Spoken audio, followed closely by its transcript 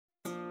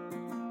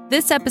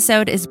This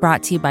episode is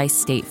brought to you by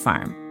State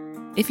Farm.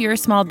 If you're a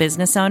small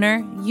business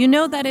owner, you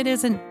know that it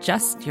isn't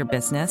just your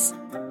business,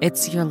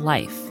 it's your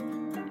life.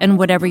 And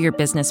whatever your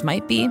business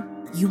might be,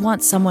 you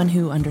want someone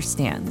who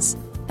understands.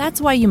 That's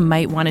why you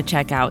might want to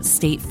check out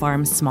State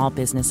Farm's small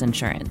business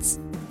insurance.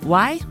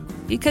 Why?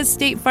 Because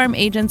State Farm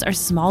agents are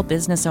small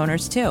business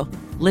owners too,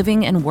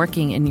 living and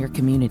working in your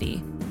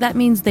community. That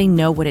means they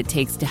know what it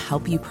takes to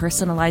help you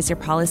personalize your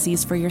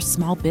policies for your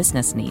small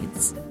business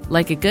needs.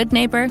 Like a good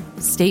neighbor,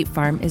 State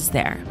Farm is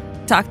there.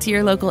 Talk to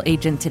your local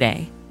agent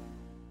today.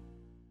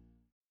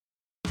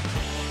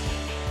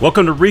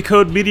 Welcome to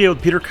Recode Media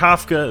with Peter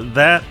Kafka.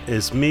 That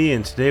is me,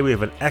 and today we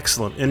have an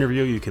excellent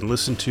interview you can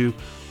listen to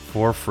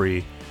for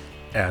free,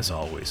 as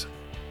always.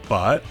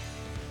 But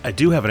I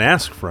do have an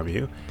ask from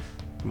you.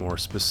 More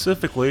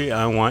specifically,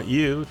 I want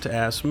you to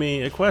ask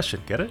me a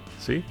question. Get it?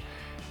 See?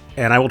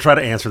 And I will try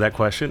to answer that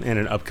question in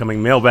an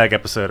upcoming mailbag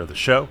episode of the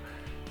show.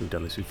 We've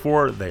done this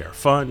before. They are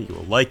fun. You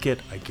will like it,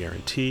 I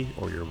guarantee,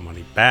 or your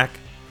money back.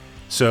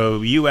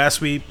 So you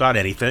ask me about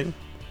anything.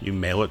 You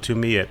mail it to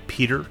me at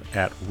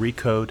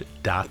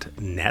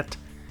peter@recode.net,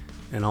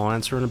 and I'll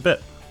answer in a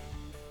bit.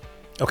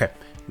 Okay,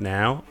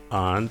 now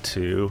on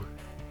to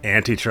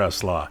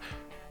antitrust law.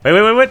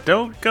 Wait.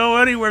 Don't go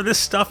anywhere. This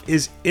stuff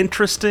is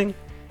interesting.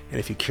 And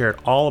if you care at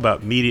all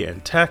about media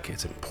and tech,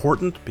 it's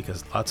important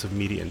because lots of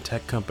media and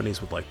tech companies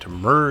would like to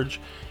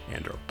merge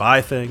and or buy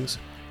things.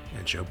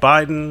 And Joe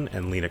Biden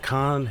and Lina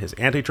Khan, his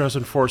antitrust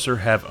enforcer,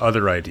 have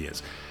other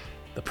ideas.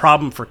 The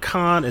problem for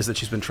Khan is that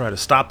she's been trying to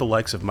stop the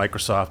likes of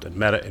Microsoft and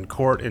Meta in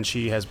court, and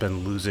she has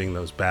been losing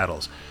those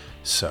battles.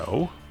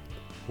 So,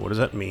 what does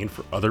that mean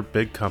for other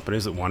big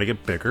companies that want to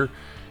get bigger,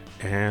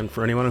 and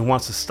for anyone who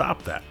wants to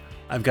stop that?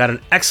 I've got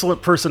an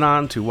excellent person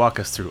on to walk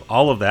us through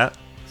all of that,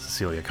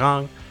 Lina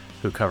Khan,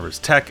 who covers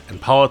tech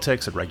and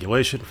politics and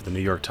regulation for the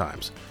New York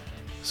Times.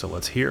 So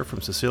let's hear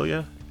from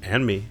Cecilia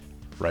and me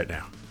right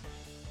now.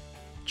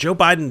 Joe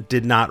Biden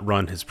did not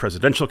run his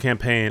presidential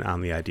campaign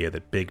on the idea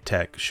that big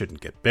tech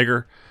shouldn't get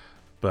bigger,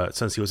 but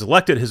since he was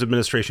elected, his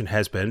administration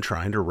has been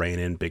trying to rein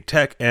in big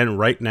tech, and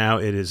right now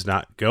it is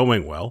not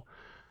going well.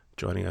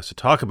 Joining us to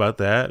talk about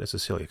that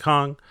is Lina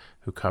Khan,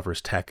 who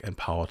covers tech and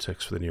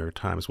politics for the New York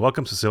Times.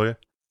 Welcome, Cecilia.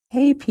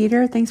 Hey,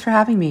 Peter. Thanks for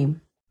having me.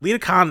 Lina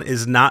Khan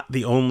is not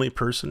the only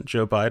person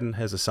Joe Biden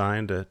has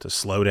assigned to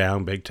slow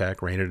down big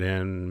tech, rein it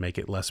in, make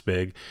it less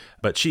big,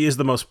 but she is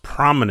the most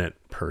prominent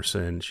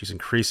person. She's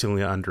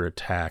increasingly under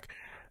attack.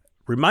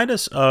 Remind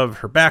us of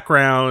her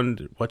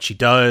background, what she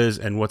does,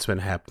 and what's been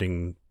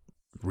happening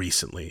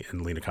recently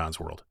in Lina Khan's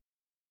world.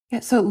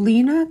 Yeah, so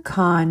Lina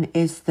Khan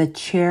is the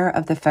chair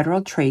of the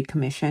Federal Trade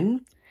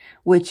Commission,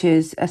 which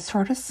is a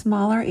sort of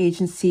smaller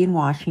agency in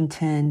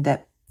Washington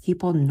that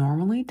people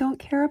normally don't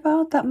care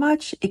about that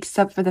much,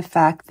 except for the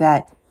fact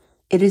that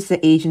it is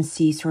the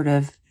agency sort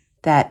of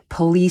that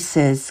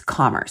polices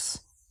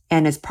commerce.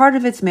 And as part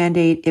of its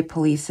mandate, it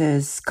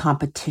polices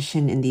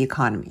competition in the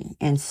economy.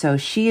 And so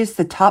she is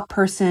the top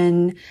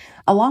person,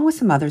 along with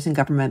some others in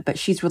government, but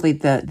she's really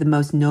the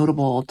most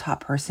notable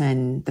top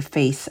person, the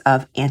face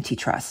of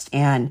antitrust.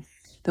 And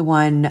the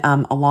one,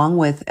 along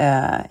with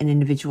an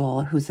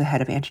individual who's the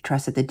head of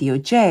antitrust at the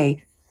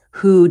DOJ,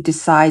 who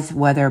decides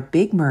whether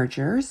big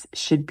mergers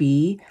should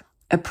be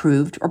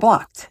approved or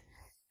blocked.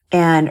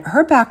 And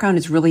her background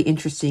is really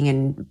interesting.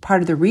 And part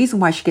of the reason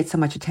why she gets so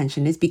much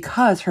attention is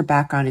because her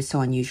background is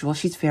so unusual.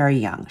 She's very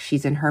young.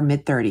 She's in her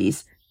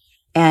mid-30s.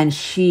 And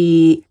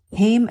she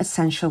came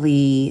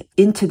essentially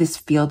into this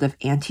field of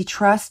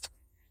antitrust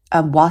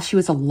while she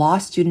was a law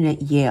student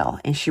at Yale.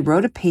 And she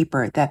wrote a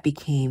paper that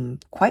became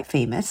quite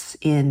famous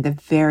in the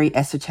very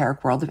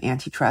esoteric world of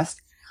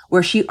antitrust,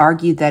 where she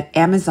argued that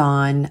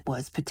Amazon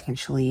was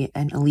potentially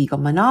an illegal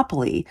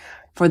monopoly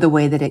for the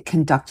way that it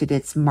conducted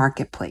its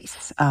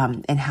marketplace,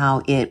 and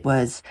how it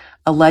was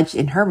alleged,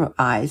 in her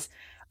eyes,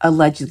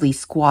 allegedly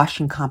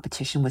squashing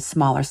competition with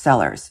smaller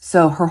sellers.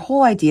 So her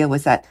whole idea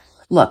was that,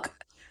 look,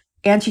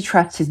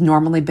 antitrust has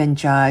normally been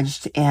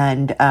judged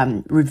and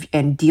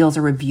deals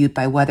are reviewed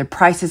by whether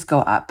prices go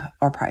up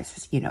or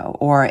prices,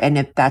 and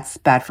if that's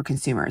bad for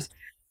consumers.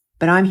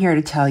 But I'm here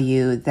to tell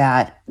you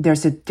that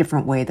there's a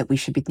different way that we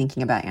should be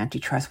thinking about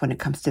antitrust when it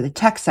comes to the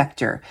tech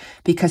sector,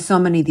 because so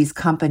many of these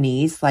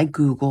companies like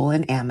Google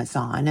and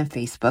Amazon and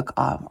Facebook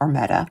or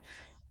Meta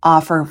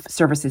offer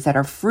services that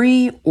are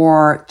free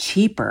or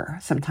cheaper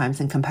sometimes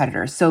than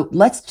competitors. So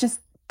let's just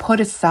put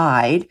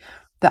aside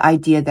the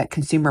idea that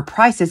consumer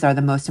prices are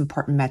the most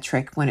important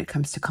metric when it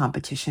comes to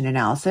competition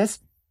analysis.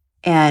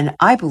 And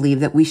I believe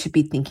that we should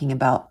be thinking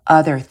about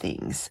other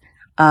things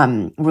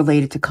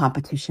related to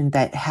competition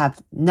that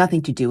have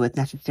nothing to do with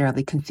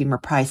necessarily consumer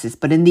prices,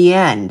 but in the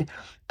end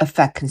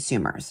affect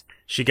consumers.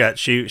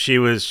 She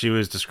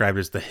was described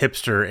as the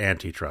hipster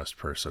antitrust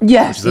person.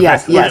 Yes,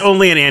 yes, yes.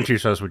 Only in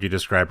antitrust would you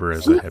describe her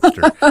as a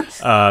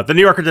hipster. The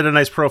New Yorker did a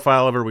nice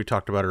profile of her. We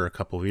talked about her a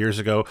couple of years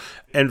ago,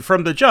 and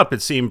from the jump,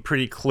 it seemed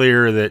pretty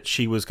clear that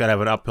she was going to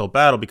have an uphill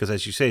battle because,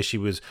 as you say, she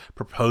was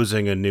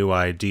proposing a new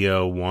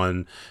idea,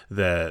 one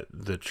that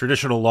the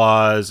traditional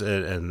laws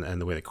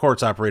and the way the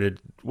courts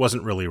operated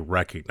wasn't really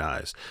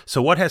recognized.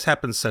 So, what has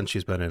happened since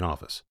she's been in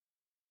office?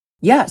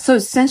 Yeah, so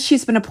since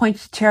she's been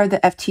appointed chair of the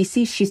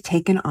FTC, she's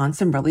taken on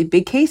some really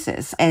big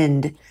cases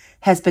and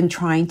has been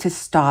trying to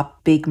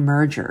stop big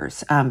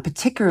mergers,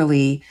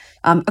 particularly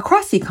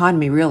across the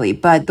economy, really.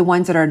 But the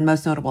ones that are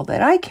most notable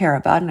that I care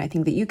about, and I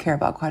think that you care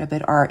about quite a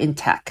bit, are in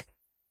tech.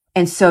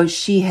 And so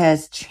she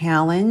has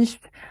challenged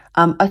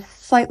a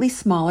slightly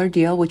smaller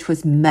deal, which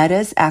was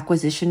Meta's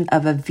acquisition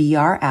of a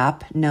VR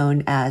app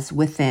known as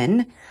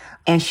Within.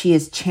 And she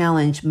has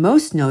challenged,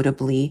 most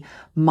notably,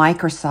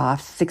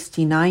 Microsoft's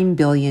 $69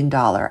 billion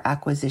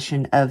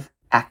acquisition of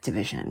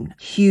Activision.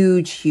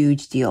 Huge,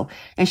 huge deal.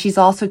 And she's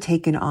also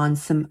taken on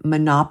some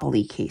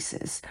monopoly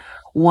cases.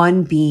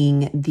 One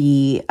being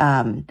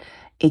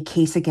a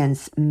case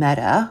against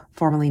Meta,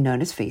 formerly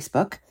known as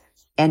Facebook,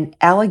 and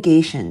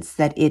allegations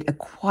that it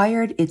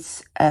acquired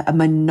a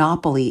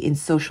monopoly in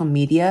social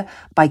media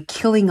by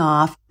killing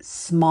off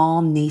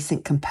small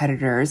nascent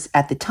competitors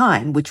at the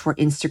time, which were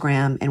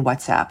Instagram and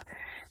WhatsApp.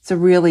 It's a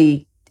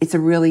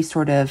really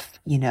sort of,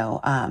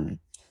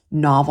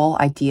 novel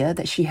idea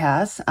that she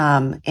has.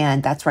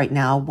 And that's right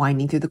now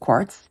winding through the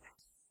courts.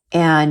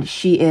 And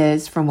she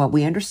is, from what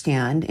we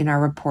understand in our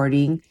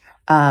reporting,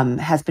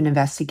 has been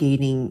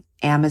investigating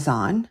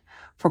Amazon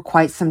for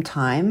quite some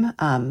time,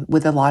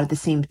 with a lot of the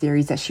same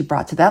theories that she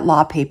brought to that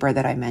law paper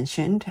that I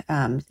mentioned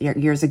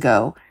years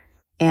ago.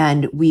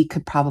 And we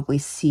could probably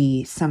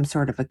see some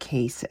sort of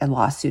a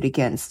lawsuit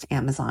against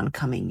Amazon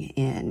coming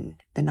in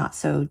the not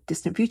so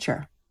distant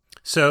future.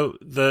 So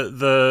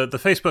the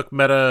Facebook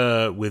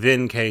Meta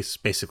Within case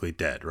basically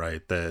dead,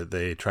 right?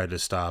 They tried to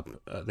stop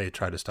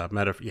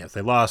Meta. Yes,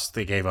 they lost.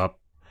 They gave up.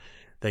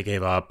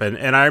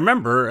 And I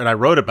remember, and I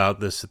wrote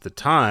about this at the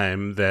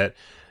time, that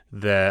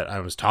I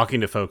was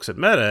talking to folks at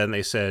Meta, and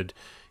they said,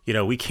 we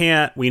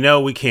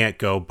know we can't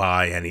go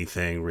buy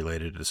anything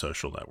related to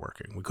social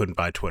networking. We couldn't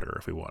buy Twitter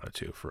if we wanted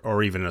to,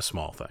 or even a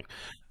small thing.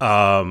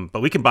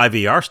 But we can buy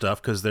VR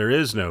stuff because there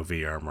is no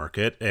VR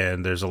market,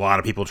 and there's a lot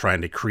of people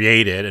trying to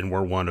create it, and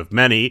we're one of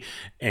many.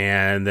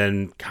 And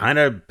then kind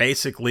of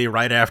basically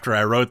right after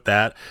I wrote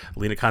that,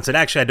 Lina Khan said,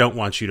 actually, I don't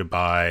want you to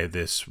buy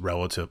this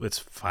it's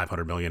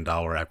 $500 million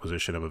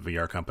acquisition of a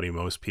VR company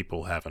most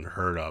people haven't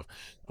heard of,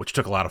 which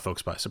took a lot of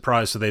folks by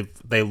surprise. So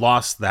they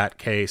lost that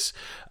case.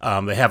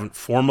 They haven't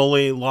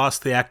formally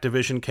lost the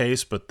Activision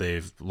case, but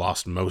they've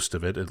lost most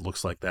of it. It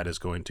looks like that is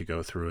going to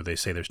go through. They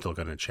say they're still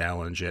going to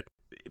challenge it.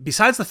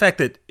 Besides the fact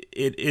that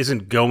it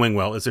isn't going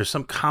well, is there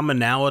some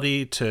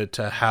commonality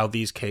to how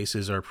these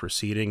cases are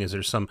proceeding? Is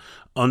there some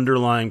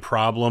underlying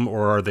problem,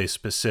 or are they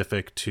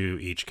specific to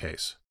each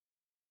case?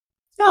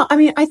 No, I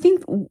mean, I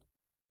think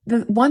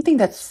the one thing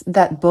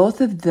that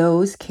both of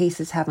those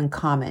cases have in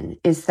common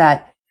is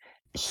that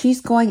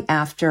she's going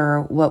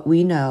after what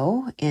we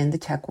know in the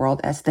tech world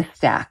as the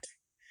stack,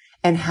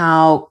 and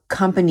how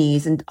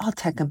companies, and all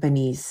tech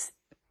companies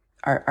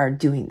are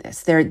doing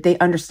this. They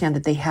understand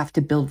that they have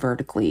to build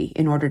vertically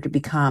in order to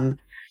become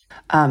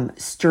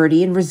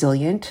sturdy and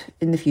resilient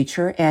in the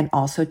future, and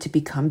also to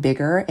become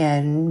bigger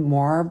and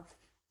more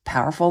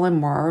powerful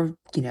and more,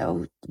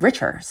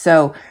 richer.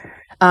 So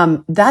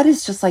that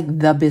is just like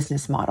the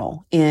business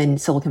model in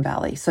Silicon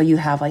Valley. So you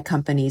have like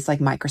companies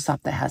like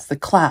Microsoft that has the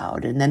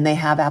cloud, and then they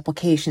have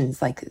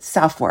applications like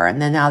software, and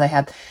then now they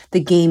have the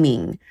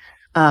gaming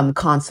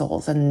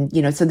consoles,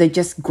 and so they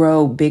just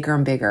grow bigger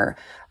and bigger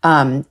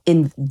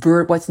in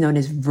what's known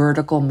as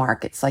vertical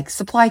markets, like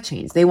supply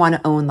chains. They want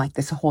to own like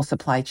this whole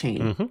supply chain.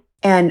 Mm-hmm.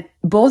 And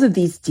both of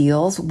these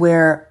deals,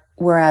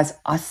 whereas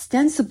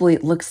ostensibly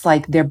it looks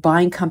like they're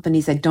buying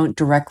companies that don't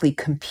directly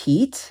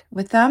compete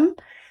with them,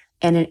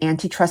 and in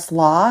antitrust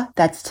law,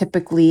 that's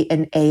typically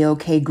an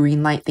A-OK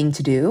green light thing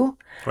to do.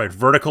 Right.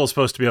 Vertical is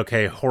supposed to be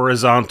okay.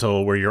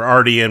 Horizontal, where you're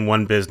already in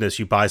one business,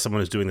 you buy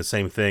someone who's doing the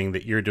same thing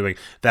that you're doing,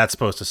 that's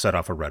supposed to set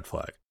off a red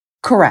flag.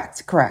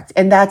 Correct.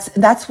 And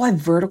that's why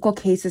vertical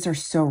cases are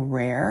so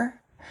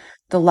rare.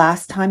 The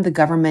last time the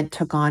government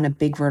took on a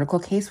big vertical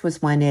case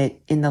was when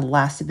it, in the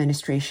last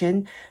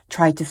administration,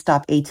 tried to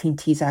stop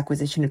AT&T's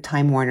acquisition of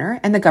Time Warner,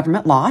 and the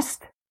government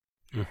lost.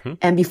 Mm-hmm.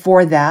 And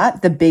before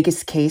that, the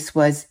biggest case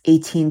was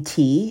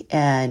AT&T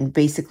and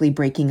basically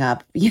breaking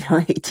up,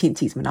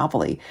 AT&T's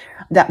monopoly.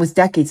 That was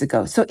decades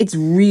ago. So it's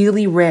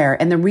really rare.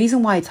 And the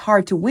reason why it's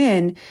hard to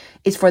win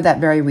is for that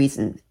very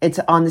reason. It's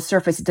on the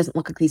surface, it doesn't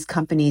look like these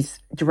companies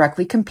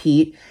directly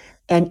compete.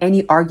 And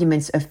any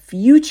arguments of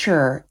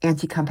future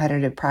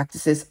anti-competitive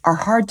practices are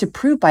hard to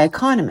prove by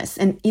economists.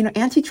 And,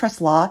 antitrust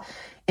law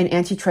and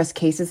antitrust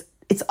cases,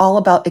 it's all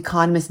about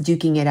economists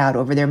duking it out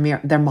over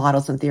their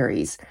models and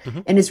theories.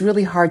 Mm-hmm. And it's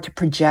really hard to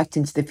project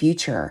into the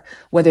future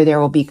whether there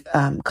will be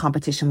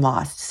competition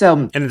lost.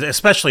 So, and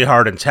especially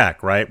hard in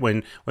tech, right?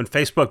 When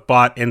Facebook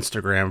bought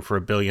Instagram for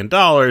 $1 billion,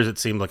 it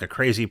seemed like a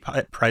crazy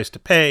price to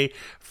pay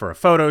for a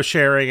photo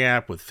sharing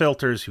app with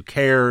filters. Who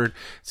cared?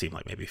 It seemed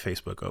like maybe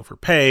Facebook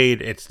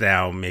overpaid. It's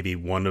now maybe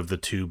one of the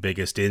two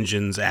biggest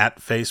engines at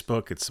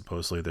Facebook. It's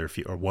supposedly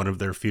or one of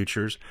their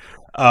futures.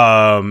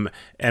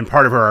 And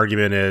part of her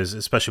argument is,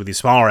 especially with these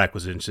smaller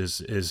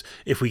acquisitions, is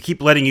if we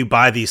keep letting you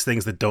buy these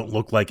things that don't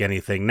look like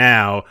anything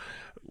now,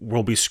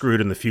 we'll be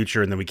screwed in the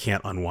future, and then we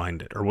can't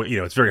unwind it, or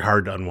it's very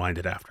hard to unwind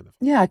it after them.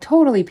 yeah,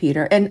 totally,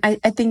 Peter. And I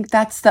think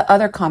that's the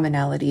other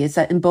commonality is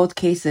that in both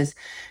cases,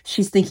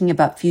 she's thinking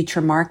about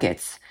future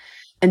markets.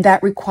 And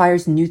that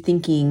requires new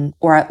thinking,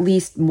 or at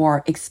least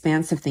more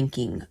expansive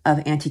thinking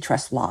of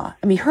antitrust law.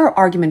 I mean, her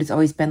argument has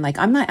always been like,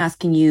 I'm not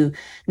asking you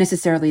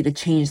necessarily to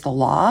change the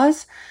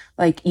laws.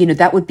 Like,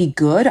 that would be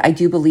good. I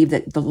do believe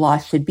that the law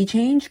should be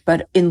changed.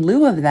 But in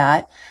lieu of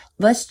that,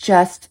 let's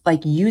just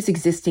like use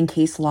existing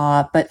case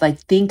law, but like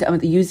think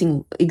of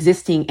using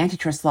existing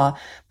antitrust law,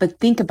 but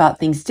think about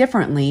things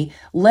differently.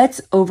 Let's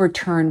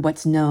overturn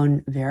what's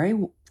known very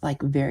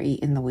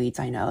in the weeds,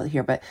 I know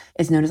here, but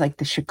is known as like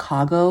the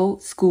Chicago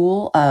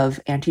School of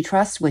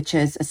Antitrust, which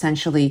is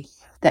essentially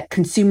that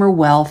consumer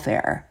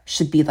welfare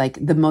should be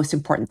like the most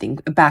important thing,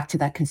 back to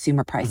that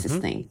consumer prices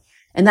thing.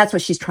 And that's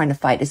what she's trying to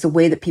fight, is the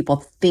way that people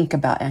think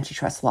about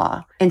antitrust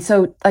law. And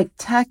so like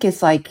tech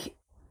is like,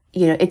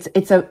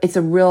 it's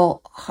a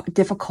real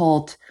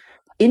difficult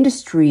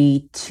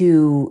industry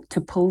to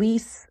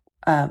police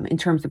in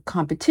terms of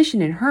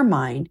competition in her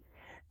mind,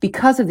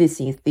 because of these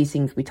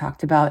things we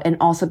talked about, and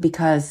also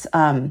because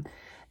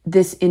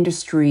this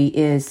industry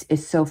is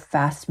so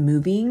fast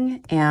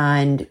moving,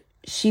 and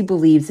she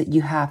believes that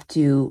you have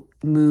to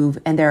move,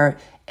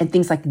 and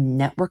things like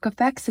network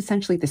effects,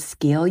 essentially the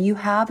scale you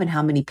have and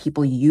how many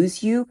people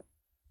use you,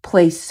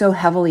 play so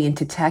heavily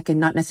into tech and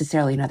not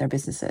necessarily in other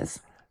businesses.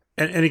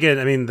 And again,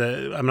 I mean,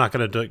 I'm not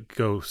going to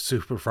go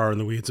super far in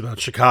the weeds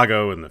about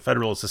Chicago and the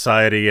Federalist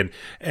Society,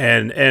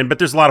 but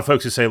there's a lot of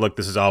folks who say, look,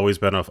 this has always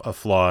been a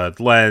flawed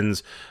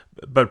lens.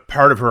 But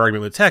part of her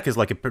argument with tech is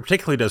like, it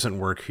particularly doesn't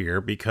work here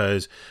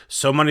because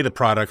so many of the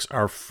products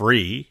are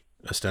free,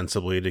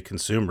 ostensibly, to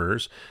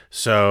consumers.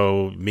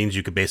 So it means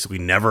you could basically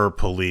never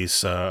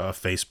police a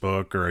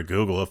Facebook or a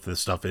Google if this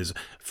stuff is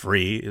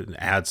free,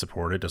 ad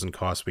supported, doesn't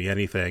cost me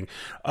anything.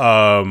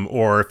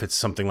 Or if it's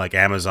something like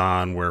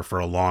Amazon, where for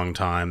a long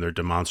time they're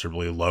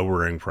demonstrably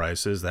lowering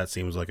prices, that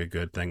seems like a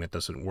good thing. That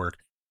doesn't work.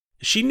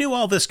 She knew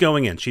all this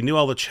going in. She knew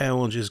all the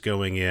challenges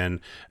going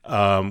in,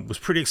 was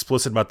pretty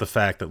explicit about the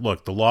fact that,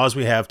 look, the laws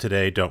we have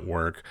today don't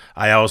work.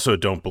 I also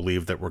don't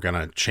believe that we're going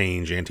to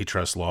change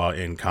antitrust law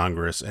in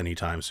Congress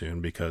anytime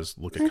soon, because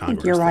look at Congress. I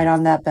think you're right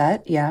on that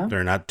bet, yeah.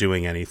 They're not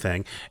doing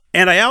anything.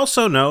 And I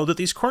also know that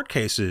these court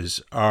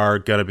cases are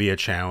going to be a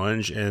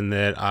challenge, and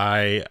that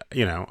I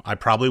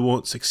probably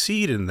won't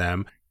succeed in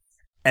them.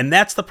 And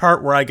that's the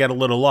part where I get a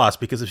little lost,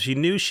 because if she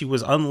knew she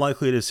was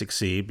unlikely to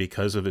succeed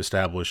because of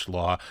established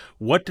law,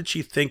 what did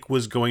she think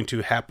was going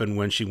to happen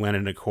when she went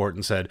into court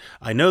and said,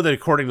 I know that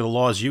according to the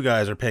laws you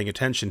guys are paying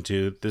attention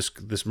to,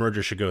 this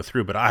merger should go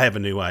through, but I have a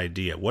new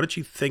idea. What did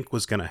she think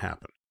was going to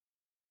happen?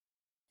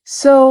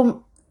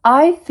 So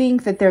I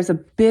think that there's a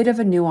bit of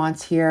a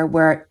nuance here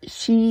where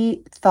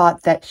she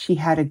thought that she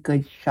had a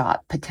good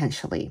shot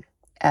potentially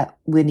at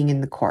winning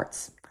in the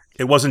courts.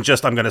 It wasn't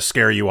just, I'm going to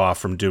scare you off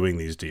from doing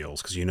these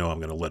deals because I'm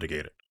going to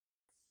litigate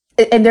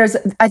it. And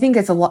I think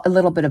it's a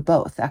little bit of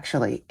both,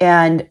 actually.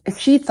 And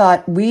she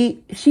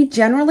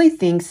generally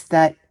thinks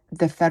that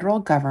the federal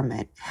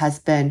government has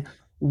been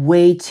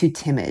way too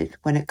timid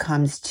when it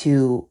comes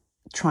to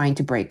trying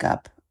to break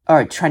up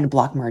or trying to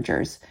block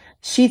mergers.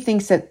 She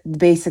thinks that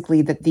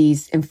basically that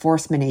these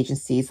enforcement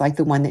agencies, like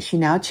the one that she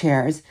now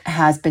chairs,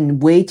 has been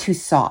way too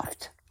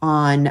soft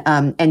on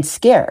and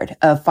scared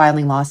of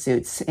filing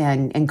lawsuits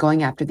and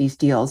going after these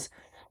deals.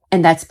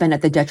 And that's been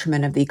at the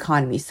detriment of the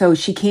economy. So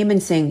she came in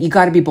saying, you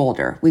got to be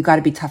bolder. We've got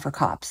to be tougher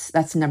cops.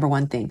 That's the number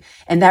one thing.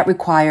 And that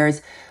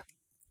requires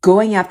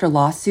going after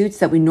lawsuits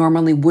that we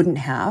normally wouldn't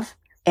have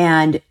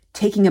and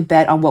taking a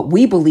bet on what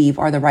we believe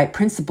are the right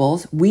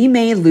principles. We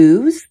may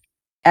lose.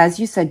 As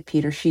you said,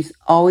 Peter, she's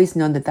always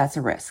known that that's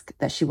a risk,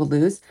 that she will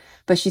lose.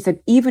 But she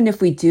said, even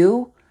if we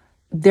do,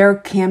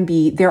 there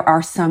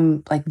are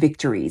some like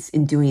victories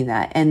in doing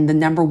that. And the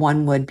number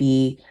one would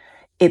be,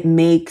 it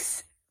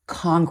makes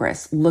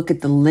Congress look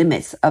at the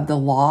limits of the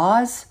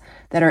laws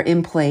that are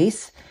in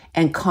place,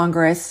 and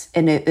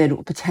it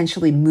will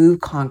potentially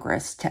move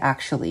Congress to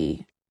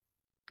actually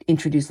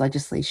introduce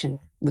legislation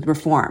with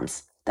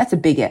reforms. That's a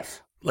big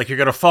if. Like you're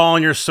going to fall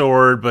on your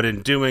sword, but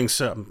in doing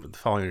so,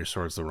 falling on your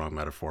sword is the wrong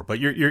metaphor,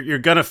 but you're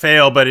going to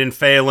fail, but in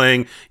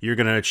failing, you're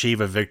going to achieve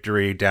a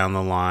victory down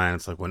the line.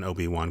 It's like when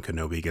Obi-Wan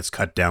Kenobi gets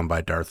cut down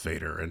by Darth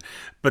Vader.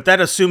 But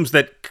that assumes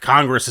that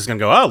Congress is going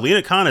to go, oh,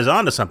 Lina Khan is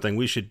onto something.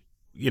 We should,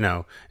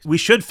 we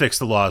should fix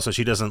the law so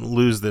she doesn't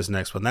lose this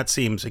next one. That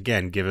seems,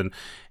 again, given,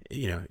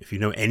 if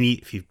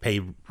you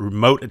pay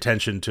remote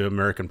attention to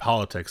American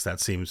politics, that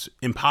seems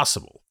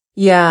impossible.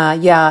 Yeah,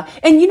 yeah.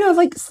 And,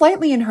 like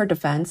slightly in her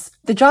defense,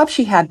 the job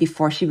she had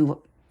before she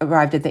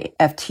arrived at the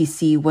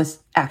FTC was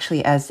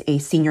actually as a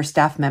senior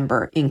staff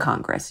member in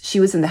Congress. She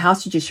was in the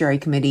House Judiciary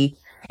Committee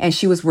and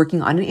she was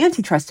working on an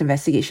antitrust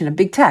investigation of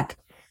big tech.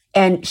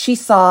 And she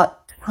saw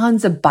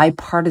tons of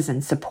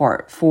bipartisan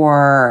support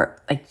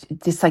for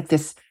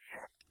this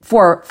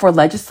for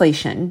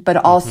legislation, but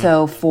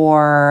also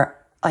for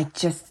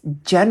just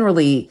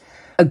generally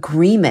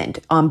agreement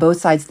on both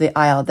sides of the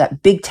aisle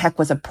that big tech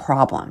was a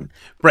problem.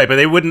 Right, but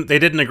they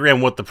didn't agree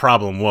on what the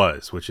problem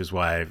was, which is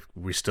why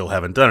we still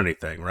haven't done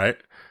anything, right?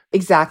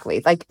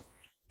 Exactly.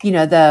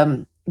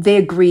 They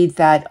agreed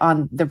that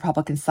on the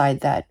Republican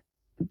side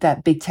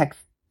that big tech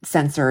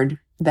censored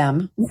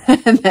them.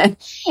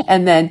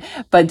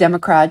 But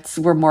Democrats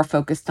were more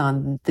focused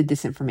on the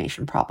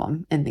disinformation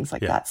problem and things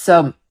like that.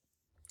 So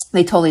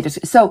they totally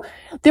just, so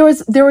there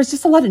was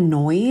just a lot of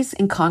noise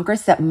in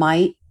Congress that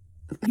might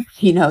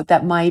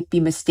be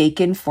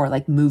mistaken for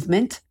like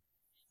movement.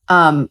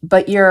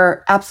 But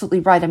you're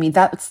absolutely right. I mean,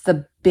 that's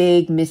the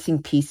big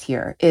missing piece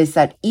here is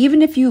that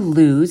even if you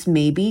lose,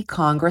 maybe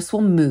Congress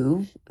will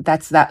move.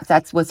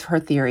 That's what's her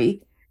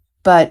theory.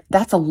 But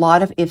that's a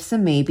lot of ifs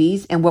and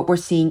maybes. And what we're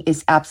seeing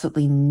is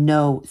absolutely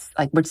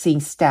we're seeing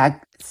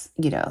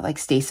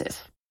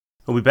stasis.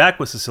 We'll be back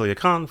with Cecilia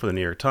Khan for the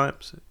New York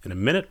Times in a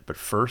minute, but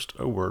first,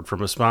 a word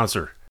from a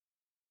sponsor.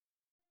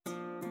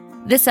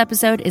 This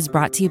episode is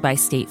brought to you by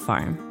State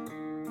Farm.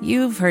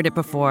 You've heard it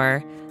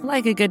before.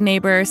 Like a good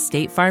neighbor,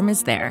 State Farm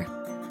is there.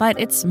 But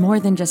it's more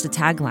than just a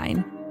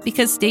tagline,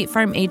 because State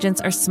Farm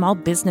agents are small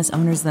business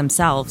owners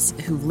themselves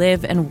who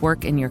live and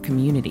work in your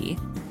community.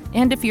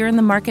 And if you're in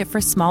the market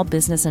for small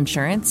business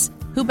insurance,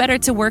 who better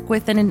to work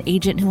with than an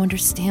agent who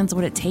understands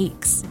what it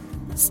takes?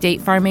 State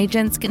Farm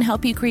agents can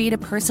help you create a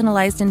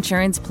personalized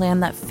insurance plan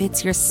that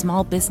fits your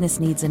small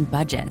business needs and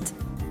budget.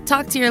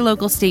 Talk to your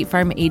local State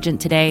Farm agent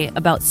today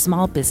about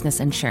small business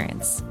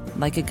insurance.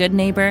 Like a good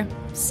neighbor,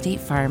 State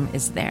Farm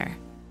is there.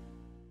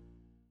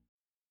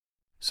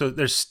 So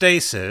there's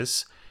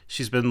stasis.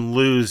 She's been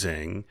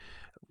losing.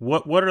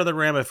 What are the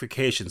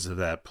ramifications of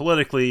that?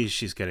 Politically,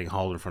 she's getting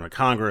hauled in front of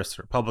Congress.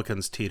 The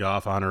Republicans teed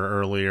off on her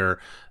earlier.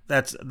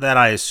 That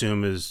I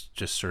assume is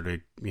just sort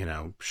of,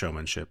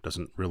 showmanship,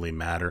 doesn't really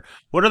matter.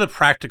 What are the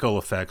practical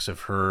effects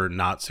of her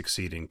not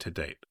succeeding to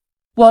date?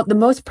 Well, the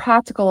most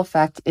practical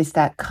effect is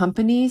that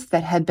companies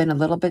that had been a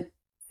little bit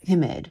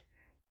timid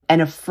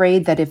and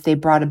afraid that if they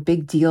brought a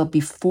big deal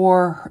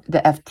before the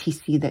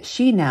FTC that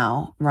she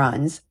now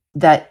runs,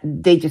 that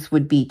they just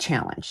would be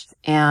challenged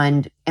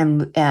and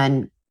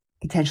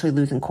potentially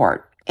lose in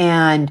court.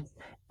 And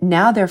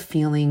now they're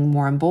feeling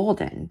more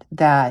emboldened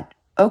that,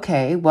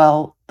 okay,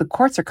 well, the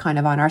courts are kind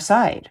of on our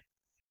side.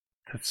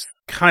 That's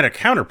kind of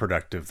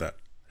counterproductive, though.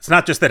 It's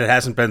not just that it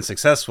hasn't been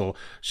successful.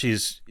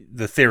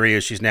 The theory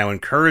is she's now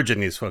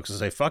encouraging these folks to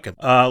say, fuck it,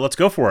 let's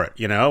go for it.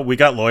 We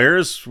got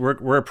lawyers.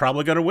 We're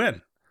probably going to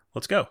win.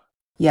 Let's go.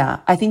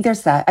 Yeah, I think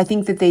there's that. I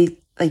think that they,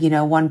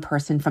 one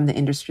person from the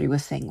industry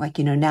was saying,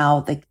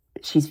 now,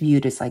 she's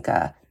viewed as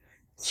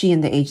she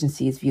and the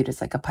agency is viewed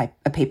as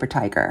a paper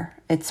tiger.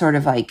 It's sort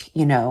of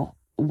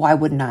why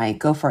wouldn't I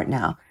go for it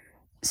now?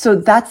 So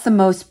that's the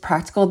most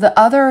practical. The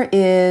other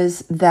is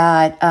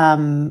that,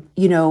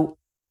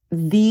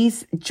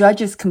 these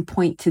judges can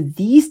point to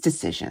these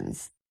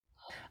decisions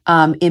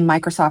in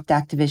Microsoft,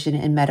 Activision,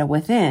 and Meta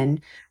within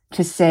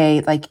to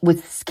say,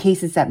 with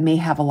cases that may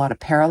have a lot of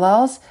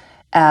parallels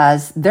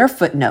as their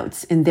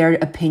footnotes in their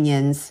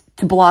opinions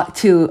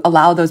to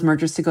allow those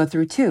mergers to go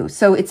through too.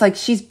 So it's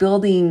she's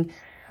building,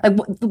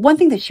 the one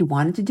thing that she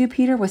wanted to do,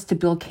 Peter, was to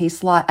build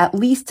case law, at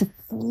least to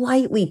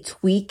slightly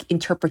tweak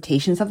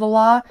interpretations of the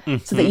law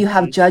so that you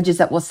have judges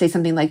that will say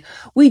something like,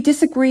 we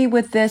disagree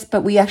with this,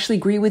 but we actually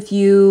agree with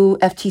you,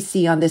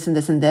 FTC, on this and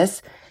this and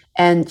this.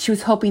 And she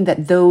was hoping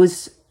that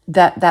those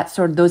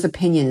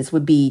opinions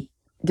would be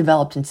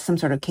developed into some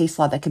sort of case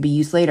law that could be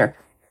used later.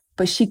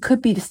 But she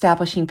could be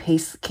establishing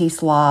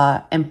case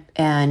law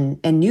and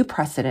new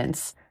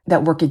precedents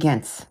that work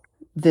against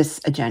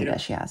this agenda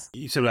she has.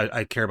 You said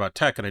I care about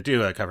tech, and I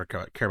do. I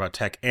care about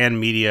tech and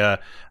media.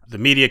 The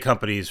media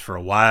companies for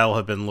a while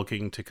have been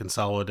looking to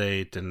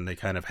consolidate, and they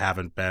kind of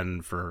haven't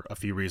been for a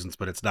few reasons,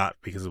 but it's not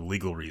because of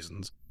legal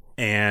reasons.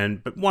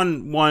 But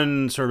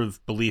one sort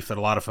of belief that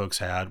a lot of folks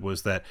had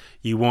was that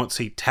you won't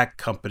see tech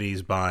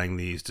companies buying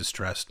these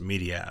distressed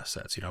media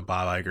assets.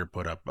 Bob Iger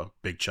put up a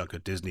big chunk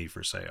of Disney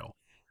for sale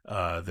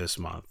this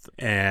month.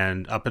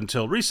 And up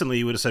until recently,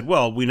 you would have said,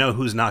 well, we know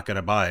who's not going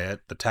to buy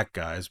it, the tech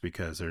guys,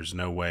 because there's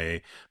no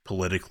way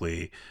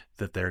politically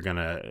that they're going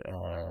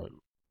to,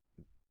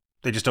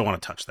 they just don't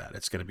want to touch that.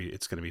 It's going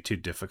to be too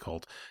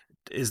difficult.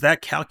 Is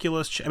that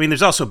calculus? I mean,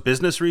 there's also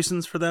business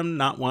reasons for them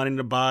not wanting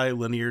to buy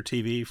linear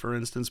TV, for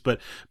instance.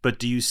 But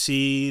do you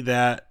see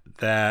that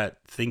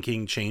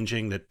thinking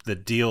changing, that the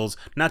deals,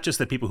 not just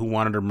that people who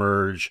wanted to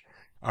merge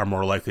are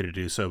more likely to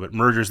do so, but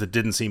mergers that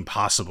didn't seem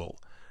possible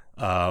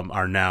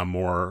are now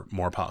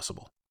more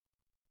possible.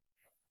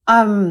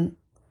 Um,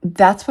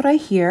 that's what I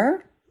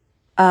hear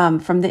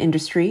from the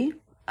industry.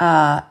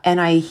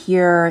 And I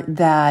hear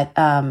that,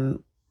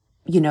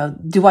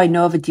 do I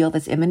know of a deal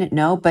that's imminent?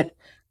 No, but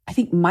I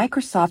think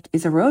Microsoft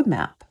is a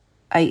roadmap.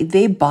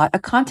 They bought a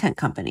content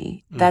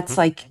company Mm-hmm. that's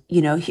like,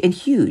 and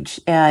huge.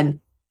 And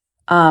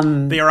They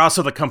um, are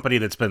also the company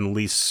that's been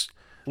least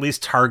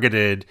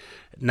targeted.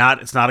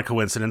 It's not a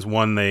coincidence.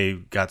 One, they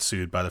got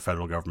sued by the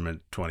federal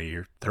government 20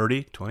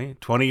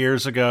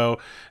 years ago,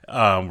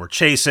 were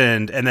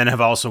chastened, and then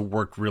have also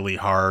worked really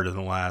hard in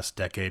the last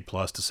decade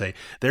plus to say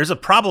there's a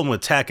problem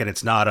with tech and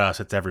it's not us,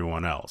 it's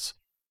everyone else.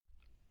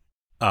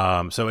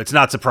 So it's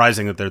not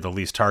surprising that they're the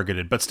least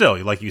targeted, but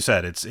still, like you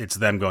said, it's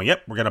them going,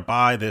 yep, we're going to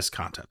buy this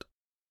content.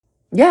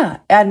 yeah,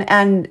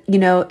 and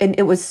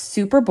it was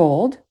super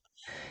bold.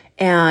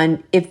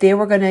 And if they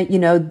were gonna,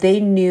 they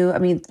knew. I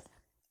mean,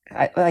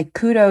 like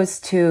kudos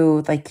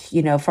to like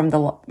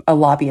from a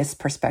lobbyist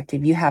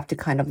perspective, you have to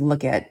kind of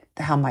look at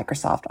how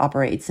Microsoft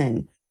operates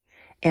and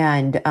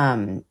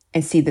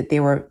see that they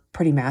were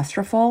pretty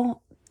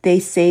masterful. They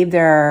save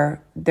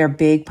their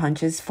big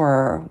punches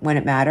for when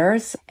it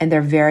matters, and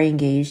they're very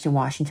engaged in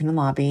Washington and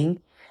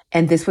lobbying.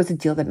 And this was a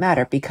deal that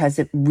mattered because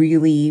it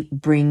really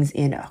brings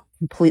in a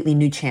completely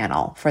new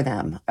channel for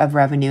them of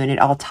revenue, and it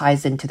all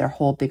ties into their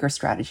whole bigger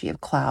strategy of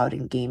cloud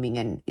and gaming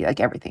and like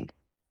everything.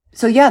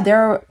 So yeah,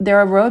 they're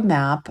a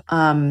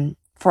roadmap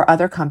for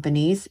other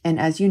companies, and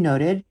as you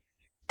noted,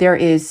 there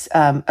is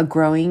a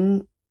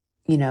growing,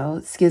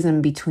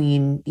 schism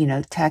between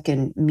tech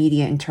and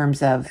media in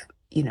terms of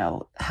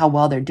how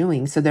well they're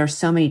doing. So there's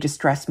so many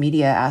distressed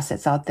media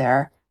assets out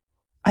there.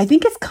 I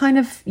think it's kind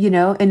of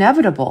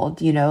inevitable,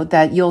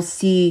 that you'll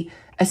see,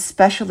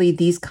 especially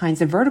these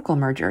kinds of vertical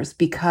mergers,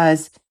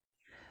 because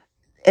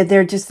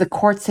they're just the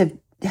courts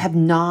have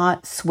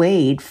not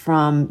swayed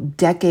from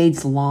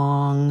decades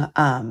long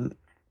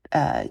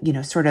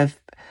sort of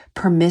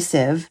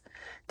permissive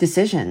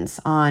decisions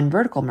on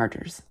vertical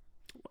mergers.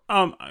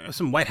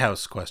 Some White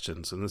House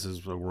questions, and this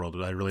is a world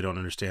that I really don't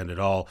understand at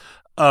all.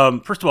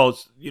 First of all,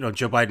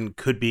 Joe Biden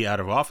could be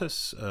out of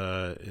office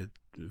a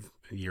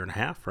year and a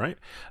half, right?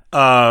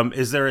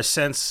 Is there a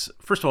sense?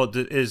 First of all,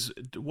 is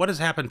what has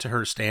happened to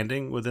her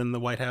standing within the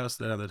White House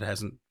that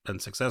hasn't been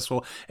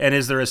successful? And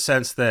is there a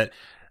sense that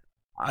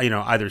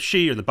either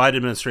she or the Biden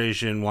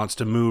administration wants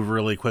to move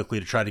really quickly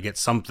to try to get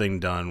something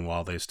done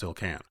while they still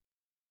can?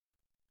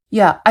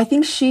 Yeah, I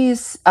think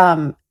she's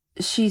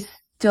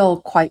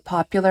still quite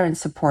popular and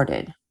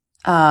supported,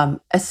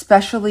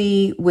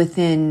 especially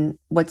within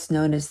what's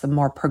known as the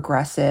more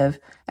progressive,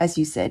 as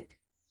you said,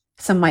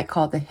 some might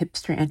call it the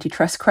hipster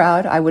antitrust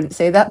crowd. I wouldn't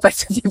say that, but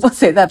some people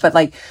say that. But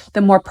like the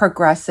more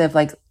progressive,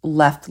 like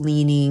left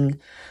leaning,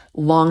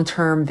 long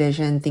term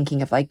vision,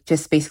 thinking of like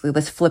just basically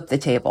let's flip the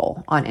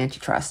table on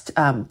antitrust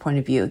point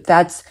of view.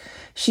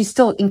 She's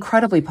still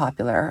incredibly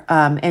popular.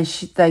 And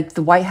she like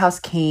the White House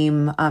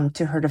came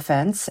to her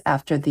defense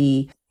after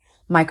the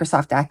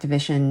Microsoft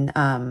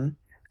Activision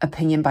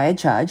opinion by a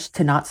judge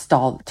to not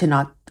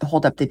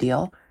hold up the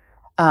deal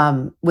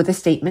with a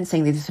statement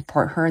saying they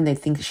support her and they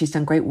think that she's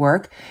done great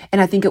work.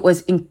 And I think it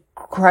was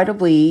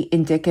incredibly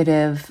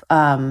indicative.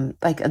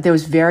 Like there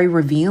was very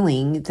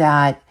revealing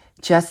that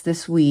just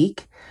this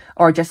week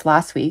or just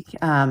last week,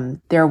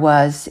 there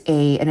was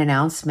an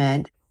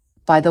announcement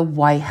by the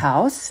White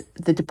House,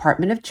 the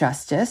Department of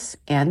Justice,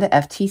 and the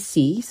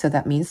FTC. So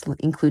that means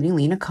including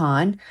Lina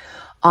Khan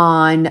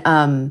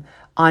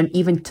on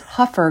even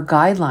tougher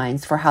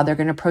guidelines for how they're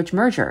going to approach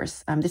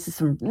mergers. This is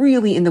some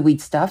really in the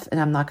weeds stuff, and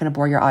I'm not going to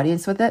bore your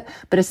audience with it.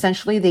 But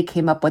essentially, they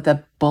came up with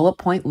a bullet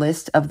point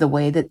list of the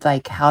way that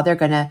like how they're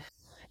going to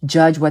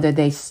judge whether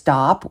they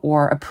stop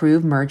or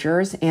approve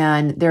mergers.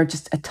 And there are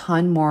just a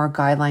ton more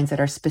guidelines that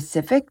are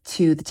specific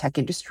to the tech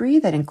industry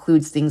that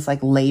includes things like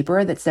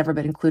labor that's never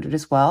been included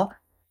as well.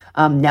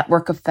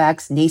 Network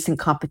effects, nascent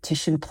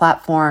competition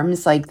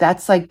platforms. Like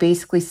that's like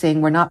basically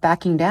saying we're not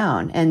backing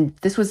down. And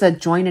this was a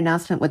joint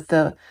announcement with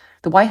the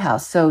White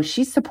House. So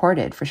she's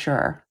supported for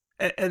sure.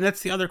 And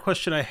that's the other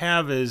question I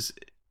have is,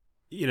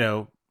 you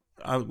know,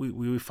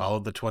 we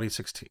followed the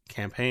 2016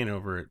 campaign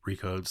over at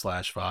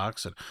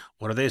Recode/Fox, and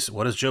what is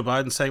Joe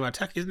Biden saying about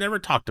tech? He's never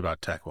talked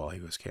about tech while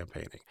he was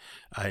campaigning.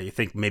 I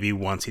think maybe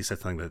once he said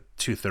something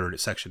that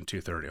Section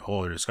 230, a whole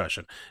other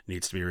discussion,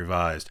 needs to be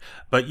revised.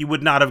 But you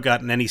would not have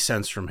gotten any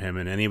sense from him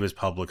in any of his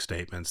public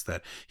statements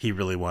that he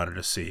really wanted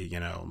to see,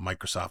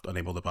 Microsoft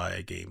unable to buy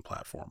a game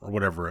platform or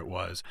whatever it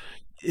was.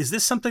 Is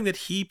this something that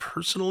he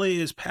personally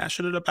is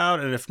passionate about?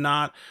 And if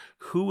not,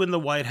 who in the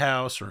White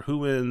House or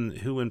who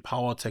in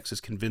politics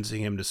is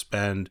convincing him to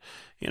spend,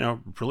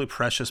 really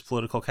precious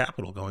political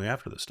capital going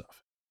after this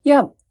stuff?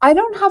 Yeah, I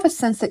don't have a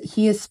sense that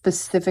he is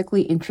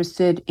specifically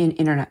interested in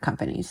internet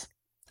companies,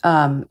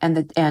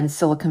 and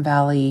Silicon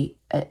Valley.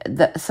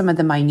 Some of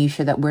the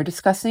minutia that we're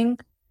discussing.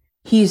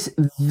 He's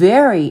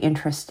very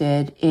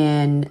interested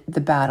in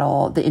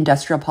the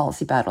industrial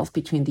policy battles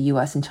between the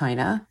U.S. and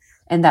China,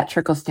 and that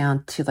trickles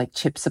down to like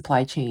chip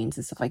supply chains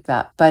and stuff like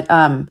that. But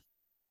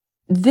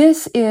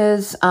this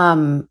is,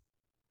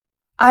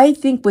 I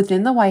think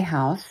within the White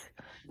House,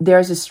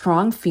 there's a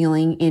strong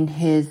feeling in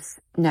his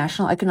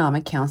National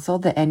Economic Council,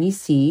 the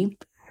NEC,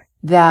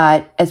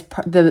 that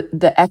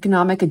the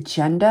economic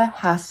agenda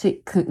has to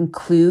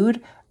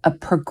include a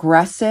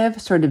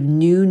progressive sort of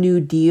new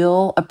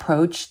deal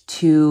approach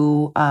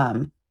to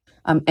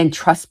and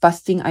trust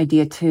busting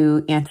idea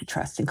to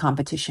antitrust and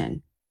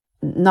competition.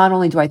 Not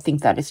only do I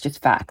think that, it's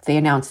just fact. They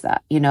announced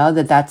that,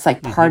 that's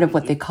like part of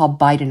what they call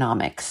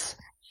Bidenomics.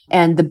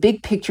 And the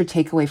big picture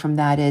takeaway from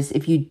that is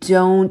if you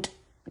don't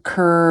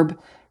curb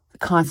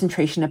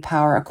concentration of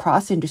power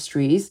across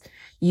industries,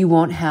 you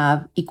won't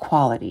have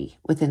equality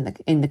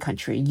in the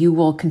country. You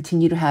will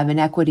continue to have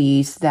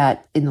inequities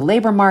that in the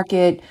labor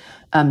market,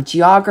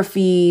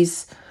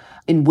 geographies,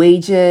 in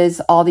wages,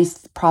 all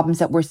these problems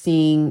that we're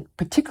seeing,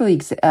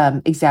 particularly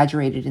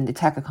exaggerated in the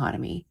tech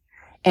economy.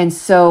 And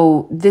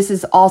so this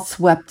is all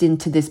swept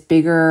into this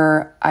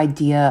bigger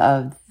idea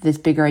of this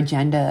bigger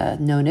agenda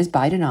known as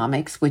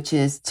Bidenomics, which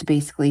is to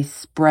basically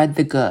spread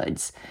the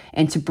goods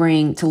and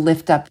to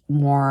lift up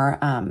more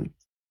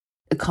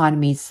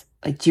economies,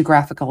 like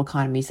geographical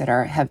economies that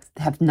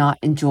have not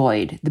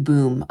enjoyed the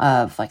boom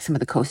of like some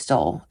of the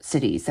coastal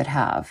cities that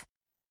have.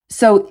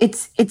 So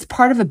it's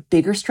part of a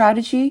bigger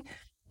strategy.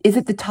 Is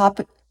it the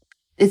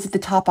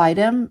top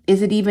item?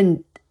 Is it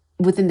even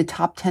within the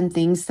top 10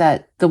 things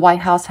that the White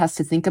House has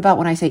to think about?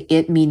 When I say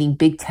it, meaning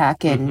big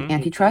tech and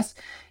antitrust,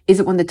 is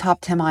it one of the top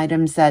 10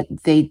 items that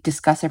they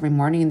discuss every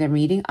morning in their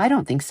meeting? I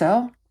don't think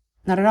so.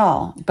 Not at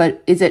all.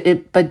 But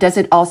but does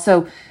it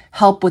also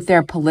help with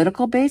their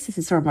political base? This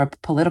is sort of a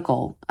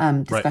political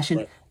discussion.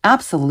 Right.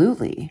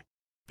 Absolutely.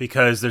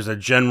 Because there's a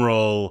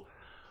general,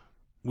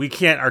 we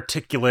can't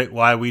articulate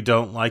why we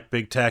don't like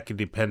big tech, and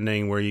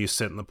depending where you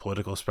sit in the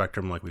political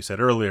spectrum, like we said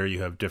earlier,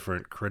 you have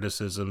different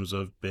criticisms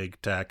of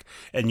big tech,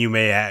 and you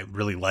may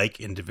really like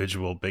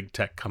individual big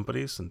tech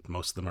companies, and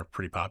most of them are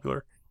pretty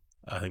popular.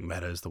 I think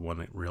Meta is the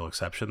one real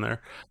exception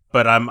there.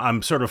 But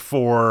I'm sort of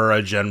for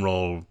a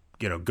general,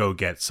 go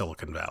get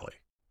Silicon Valley.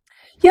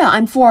 Yeah,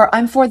 I'm for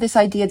this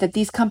idea that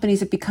these companies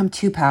have become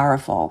too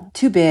powerful,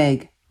 too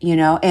big,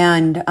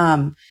 and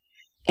I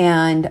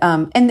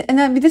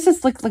mean, this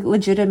is like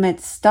legitimate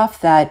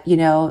stuff that,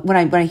 when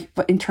I,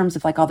 in terms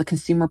of like all the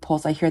consumer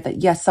polls, I hear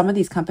that, yes, some of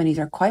these companies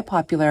are quite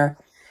popular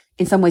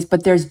in some ways,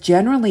 but there's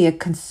generally a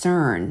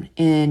concern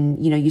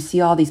in, you see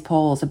all these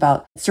polls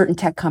about certain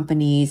tech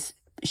companies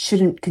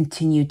shouldn't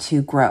continue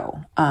to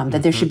grow,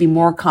 that there should be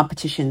more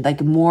competition,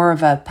 like more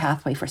of a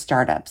pathway for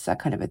startups, that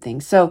kind of a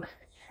thing. So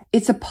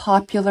it's a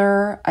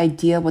popular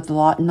idea with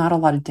not a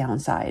lot of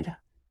downside.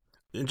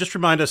 And just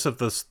remind us of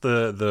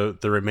the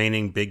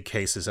remaining big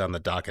cases on the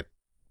docket.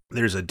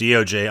 There's a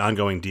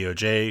ongoing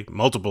DOJ,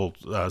 multiple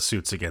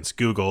suits against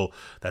Google.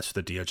 That's for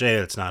the DOJ.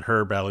 That's not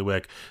her,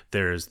 Ballywick.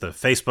 There's the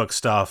Facebook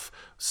stuff,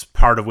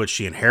 part of which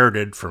she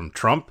inherited from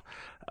Trump,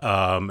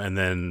 and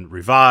then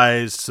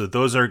revised. So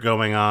those are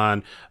going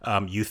on.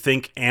 You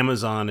think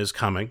Amazon is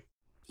coming?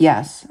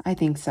 Yes, I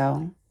think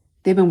so.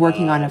 They've been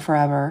working on it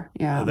forever.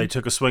 Yeah. They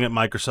took a swing at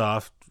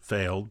Microsoft,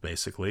 failed,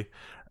 basically.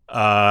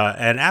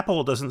 And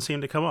Apple doesn't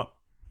seem to come up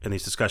in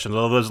these discussions.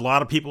 Although there's a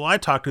lot of people I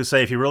talk to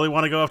say if you really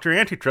want to go after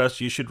antitrust,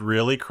 you should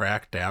really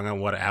crack down on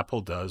what Apple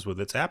does with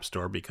its App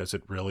Store, because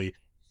it really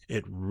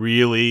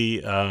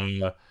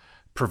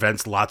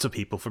prevents lots of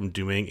people from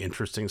doing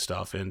interesting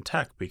stuff in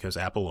tech, because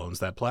Apple owns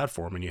that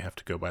platform and you have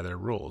to go by their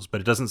rules.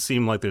 But it doesn't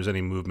seem like there's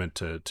any movement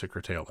to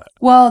curtail that.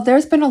 Well,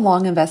 there's been a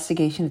long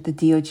investigation at the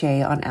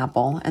DOJ on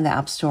Apple and the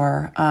App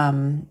Store,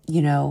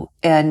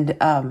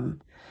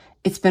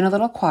 it's been a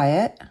little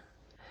quiet.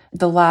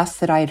 The last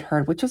that I had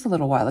heard, which was a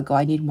little while ago,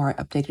 I need more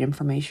updated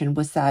information,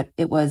 was that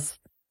it was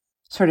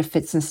sort of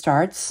fits and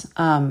starts.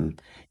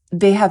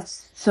 They have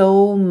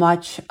so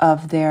much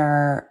of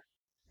their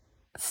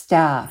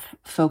staff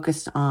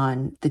focused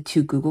on the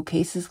two Google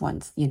cases,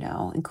 ones,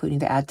 including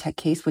the ad tech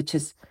case, which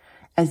is,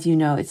 as you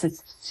know, it's a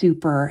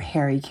super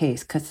hairy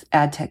case because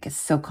ad tech is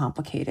so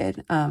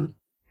complicated. So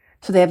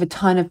they have a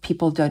ton of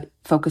people to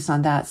focus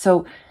on that.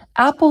 So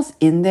Apple's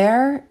in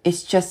there.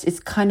 It's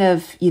kind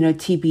of,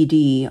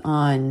 TBD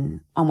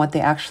on what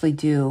they actually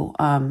do.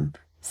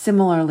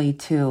 Similarly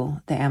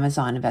to the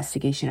Amazon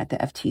investigation at the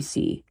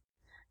FTC.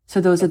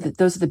 So those are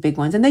the big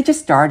ones. And they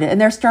just started,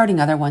 and they're starting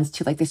other ones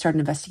too. Like they started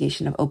an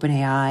investigation of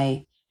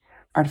OpenAI,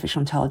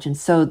 artificial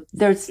intelligence. So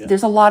there's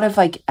a lot of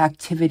like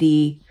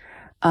activity,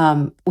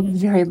 with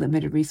very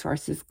limited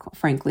resources,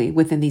 frankly,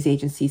 within these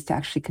agencies to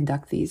actually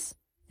conduct these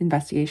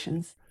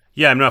investigations.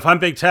 Yeah, I mean, if I'm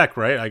big tech,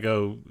 right, I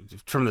go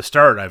from the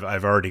start.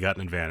 I've already got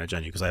an advantage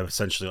on you because I have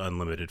essentially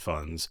unlimited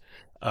funds,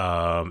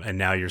 and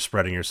now you're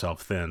spreading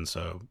yourself thin.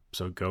 So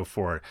go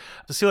for it.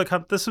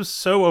 Cecilia, this was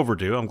so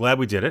overdue. I'm glad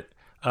we did it.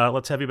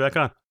 Let's have you back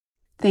on.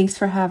 Thanks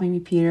for having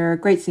me, Peter.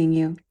 Great seeing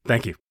you.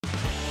 Thank you.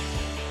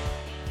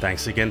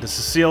 Thanks again to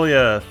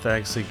Cecilia.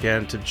 Thanks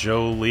again to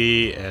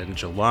Jolie and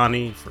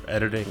Jelani for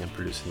editing and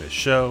producing this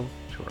show.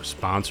 To our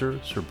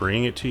sponsors for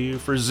bringing it to you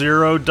for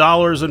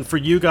 $0, and for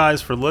you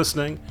guys for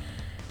listening.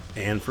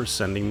 And for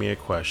sending me a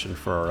question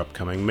for our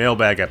upcoming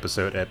mailbag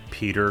episode at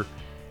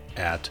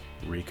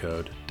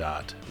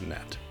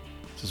peter@recode.net.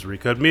 This is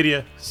Recode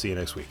Media. See you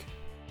next week.